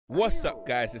What's up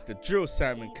guys, it's the Drill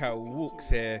Simon Cow Walkz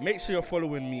here. Make sure you're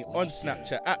following me on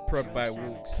Snapchat at Prod by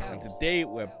Walkz, and today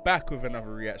we're back with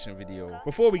another reaction video.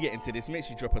 Before we get into this, make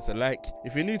sure you drop us a like.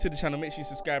 If you're new to the channel, make sure you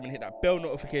subscribe and hit that bell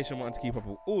notification button to keep up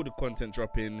with all the content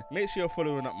dropping. Make sure you're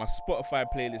following up my Spotify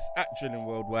playlist at Drilling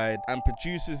Worldwide. And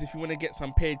producers, if you want to get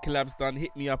some paid collabs done,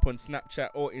 hit me up on Snapchat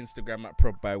or Instagram at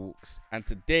Prod by Walkz. And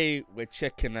today we're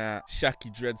checking out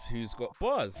Shaqy Dreads, who's got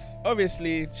bars.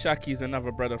 Obviously, Shaqy's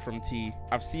another brother from T.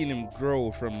 I've seen him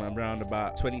grow from around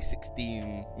about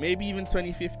 2016, maybe even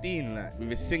 2015, like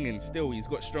with his singing. Still, he's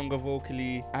got stronger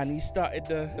vocally, and he started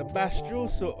the bass drill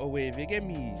sort of wave, you get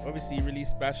me? Obviously he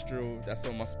released bass drill, that's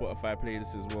on my Spotify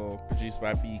playlist as well, produced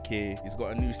by BK. He's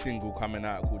got a new single coming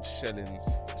out called Shellings.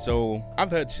 So I've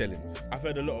heard Shellings, I've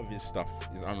heard a lot of his stuff,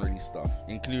 his unreleased stuff,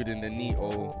 including the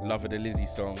Nito Love of the Lizzie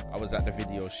song. I was at the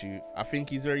video shoot. I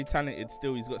think he's very talented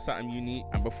still, he's got something unique,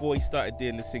 and before he started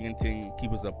doing the singing thing, he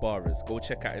was a barist. Go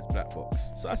check out his black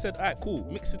box. So I said, alright, cool,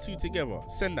 mix the two together,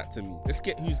 send that to me, let's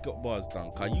get who's got bars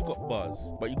done. Cause you got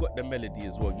bars, but you got the melody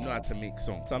as well, you know how to make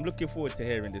songs. So I'm looking forward to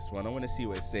hearing this one. I want to see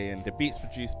what it's saying. The beat's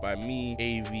produced by me,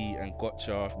 AV, and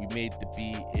Gotcha. We made the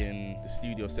beat in the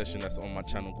studio session that's on my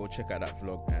channel. Go check out that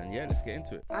vlog, and yeah, let's get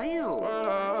into it. Are you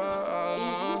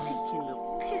taking the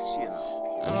piss, you know?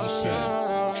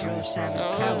 Drill Simon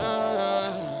Cow.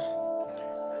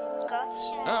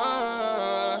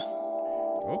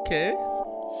 Okay.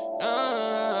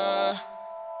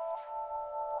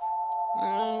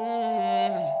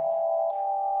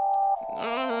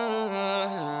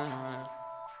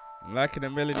 I'm liking the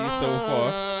melody so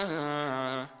far.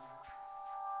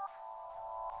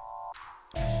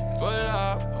 Pull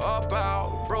up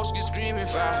out, broski screaming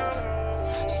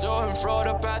fire. Saw him throw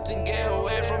the bat and get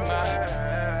away from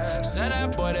mine. Send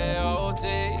that boy the OT.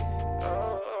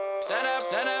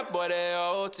 Send that boy the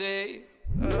OT.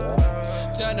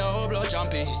 Turn the whole block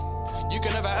jumpy. You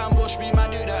can never ambush me,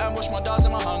 man, do the ambush, my dogs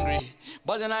and my hungry.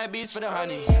 Buzzing like bees for the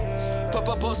honey.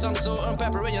 Put some salt and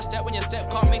pepper when you step,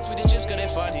 can't mix with the chips cause they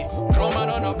funny. Grow man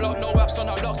on the block, no waps on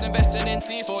the blocks, investing in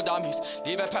T4 dummies.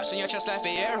 Leave a patch on your chest like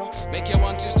Fiero, make you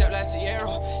 1-2 step like Sierra.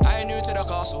 I ain't new to the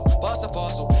castle, pass the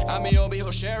parcel, I'm me Obi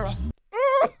Hoshera.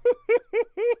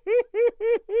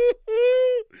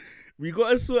 We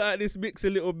gotta sort out this mix a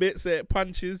little bit so it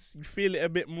punches, you feel it a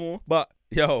bit more. But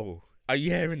yo, are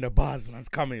you hearing the bars man's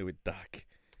coming with dark?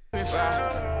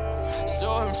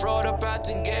 Saw him throw the bat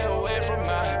and get away from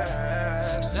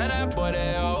mine. Send that boy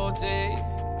the OT.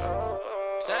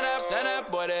 Send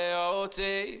that boy the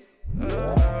OT.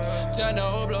 Turn the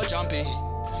whole block jumpy.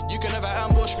 You can never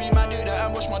ambush me, man, do the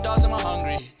ambush, my dogs and my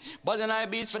hungry. Buzzing like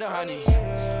bees for the honey.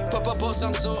 Put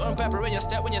some salt and pepper when you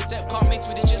step, can't mix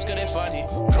with the chips cause they funny.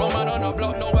 Grow man on the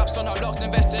block, no waps on the blocks,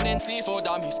 investing in T4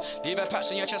 dummies. Leave a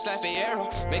patch on your chest like Fiero,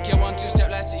 make you 1-2 step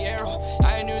like Sierra.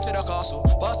 I ain't new to the castle,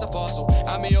 pass the parcel,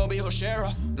 I'm me Obi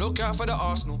Hoshera. Look out for the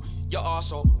Arsenal, your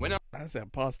arsehole. When I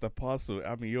said pass the parcel,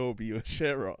 Amiobi or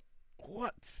Shera.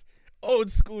 What?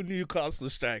 Old school Newcastle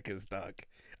strikers, dog.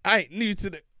 I ain't new to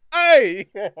the... Hey!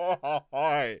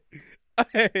 I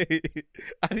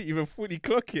didn't even fully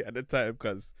clock it at the time,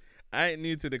 cuz I ain't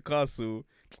new to the castle.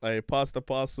 I pass the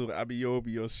parcel,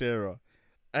 Amiobi or Shera.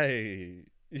 Hey,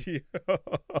 yo.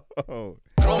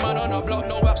 Grow man on the block,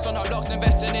 no waps on the blocks,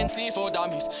 investing in T4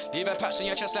 dummies. Leave a patch on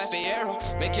your chest like Fiero,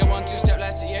 make you 1-2 step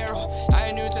like Sierra. I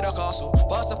ain't new to the castle,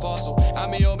 pass the parcel,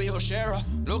 I'm me Obi Hoshera.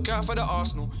 Look out for the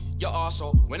Arsenal, your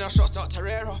arsehole. When our shots start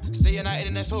Terrera, stay united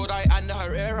in the field, I and the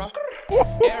Herrera.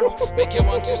 Make you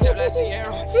 1-2 step like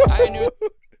Sierra. I ain't new.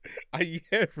 Are you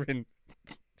hearing?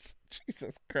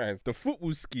 Jesus Christ. The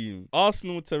football scheme.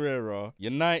 Arsenal Terrera,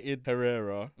 United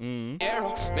Herrera. Make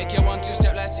you 1-2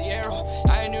 step like Sierra.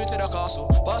 I ain't new to the castle,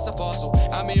 pass the parcel,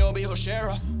 I'm me Obi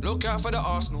Hoshera. Look out for the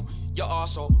Arsenal, your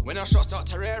arsehole. When our shots start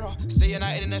Terrera, stay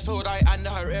united in the field, I and the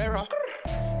Herrera.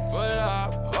 Pull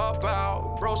up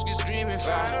out, broski screaming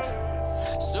fire.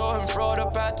 Saw him throw the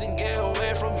bat and get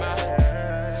away from mine.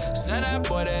 Send that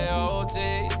boy the OT.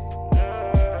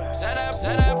 Send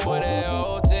that boy the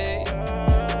OT.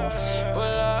 Pull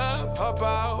up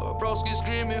out, broski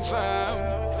screaming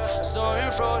fam. Saw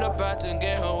him throw the bat and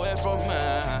get away from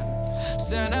mine.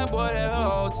 Send that boy the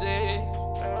OT.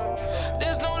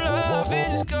 There's no love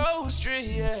in this ghost street,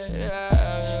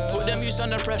 yeah. Put them youths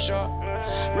under pressure.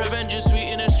 Revenge is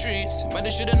sweet in the streets. Man,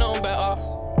 they should've known better.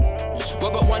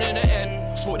 But one in the head.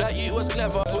 Thought that you was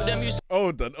clever. Put them youths.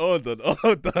 Hold on.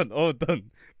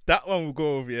 That one will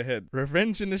go over your head.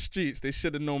 Revenge in the streets, they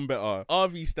should have known better.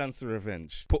 RV stands for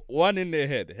revenge. Put one in their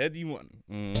head. Heady one.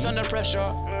 Under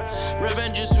pressure.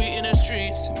 Revenge is sweet in the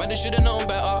streets. Man, they should have known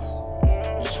better.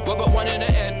 But one in the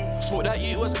head. Thought that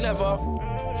you was clever.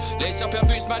 Lace up your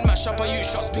boots, man, mash up a youth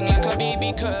shot, spin like a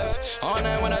BB curve. All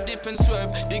night when I dip and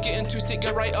swerve, dig it into stick,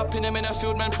 get right up in them in the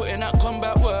field, man, putting that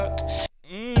combat work.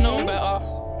 Know better,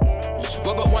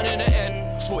 but one in the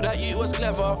head, thought that you was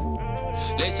clever.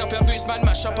 Lace up your boots, man,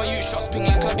 mash up a youth shot, spin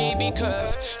like a BB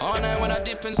curve. All night when I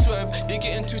dip and swerve, dig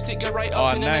it into stick, get right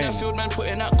up in them in the field, man,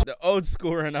 putting that. The old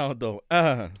school Ronaldo.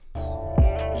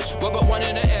 But one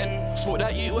in the head, thought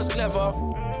that you was clever.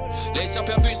 Lace up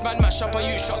your boots, man, mash up a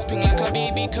youth shot, spin like a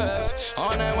BB curve.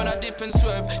 All night when I dip and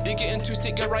swerve, dig it into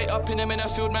stick, get right up in them in the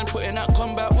field, man, putting that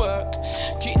combat work.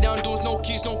 Kick down doors, no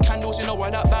keys, no candles, you know why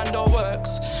that bando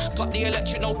works. Got the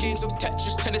electric, no games of tech,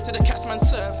 just tennis to the cats, man,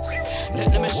 serve.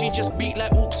 Let the machine just beat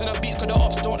like Walkz in the beats, cause the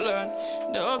ops don't learn.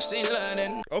 The ops ain't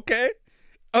learning. Okay.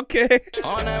 Okay.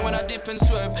 All night when I dip and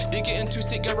swerve, dig it into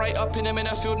stick, get right up in them in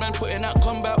the field, man, putting that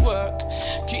combat work.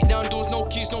 Kick down doors, no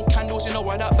keys, no candles, you know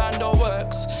why that bando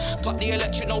works. Got the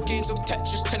electric, no games of tech,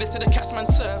 just tennis to the cats, man,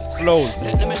 serve. Flows.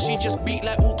 Let the machine just beat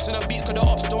like Walkz in the beats, cause the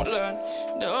ops don't learn.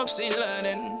 The ops ain't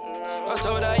learning. I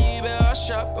told her you better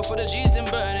shop before the G's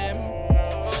didn't burn him.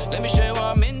 Let me show you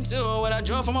what I'm into when I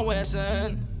draw from my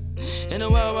Western. In the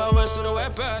world, I work with a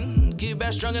weapon. Keep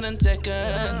back stronger than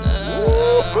Tekken.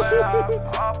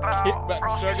 Keep back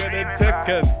stronger than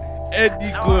Tekken.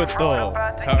 Eddie Goto.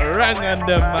 Rang on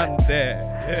the man there.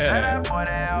 Yeah.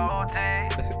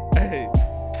 Hey.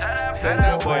 Send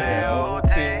that boy the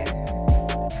OT.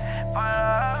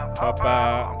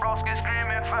 Papa.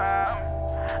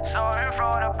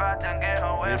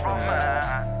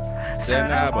 Send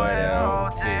that boy the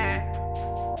OT.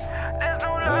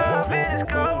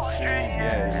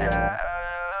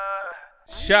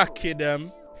 Shaqy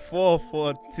them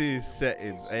 442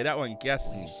 settings. Hey, that one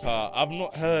gassed me. I've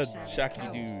not heard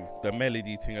Shaqy do the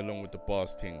melody thing along with the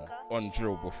bars thing on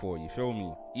drill before, you feel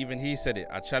me? Even he said it,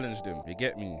 I challenged him, you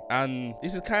get me? And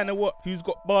this is kind of what Who's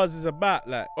Got Bars is about.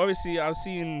 Like, obviously I've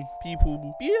seen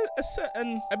people be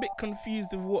a bit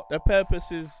confused of what the purpose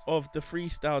is of the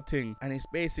freestyle thing, and it's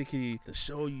basically to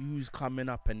show you who's coming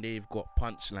up and they've got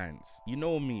punchlines. You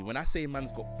know me, when I say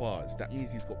man's got bars, that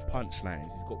means he's got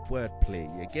punchlines, he's got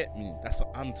wordplay, you get me? That's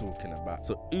what I'm talking about.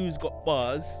 So who's got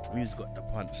bars, who's got the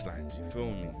punchlines, you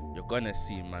feel me? You're gonna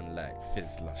see man like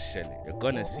Fizzler shell it. You're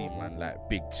gonna see man like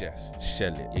Big Jest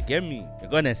shell it. You get me? You're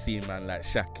gonna see man like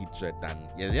Shaqy Dread,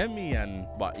 you get me?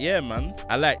 But yeah, man,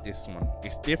 I like this one.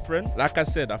 It's different. Like I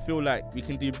said, I feel like we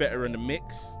can do better in the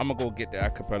mix. I'm gonna go get the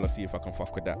acapella, see if I can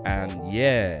fuck with that. And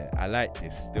yeah, I like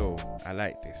this still. I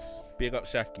like this. Big up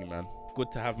Shaqy, man. Good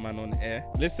to have man on air.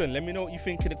 Listen, let me know what you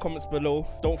think in the comments below.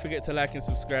 Don't forget to like and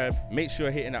subscribe. Make sure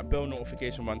you're hitting that bell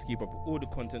notification button to keep up with all the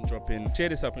content dropping. Share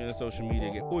this up on your social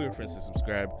media. Get all your friends to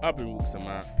subscribe. I've been Walkz, and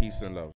peace and love.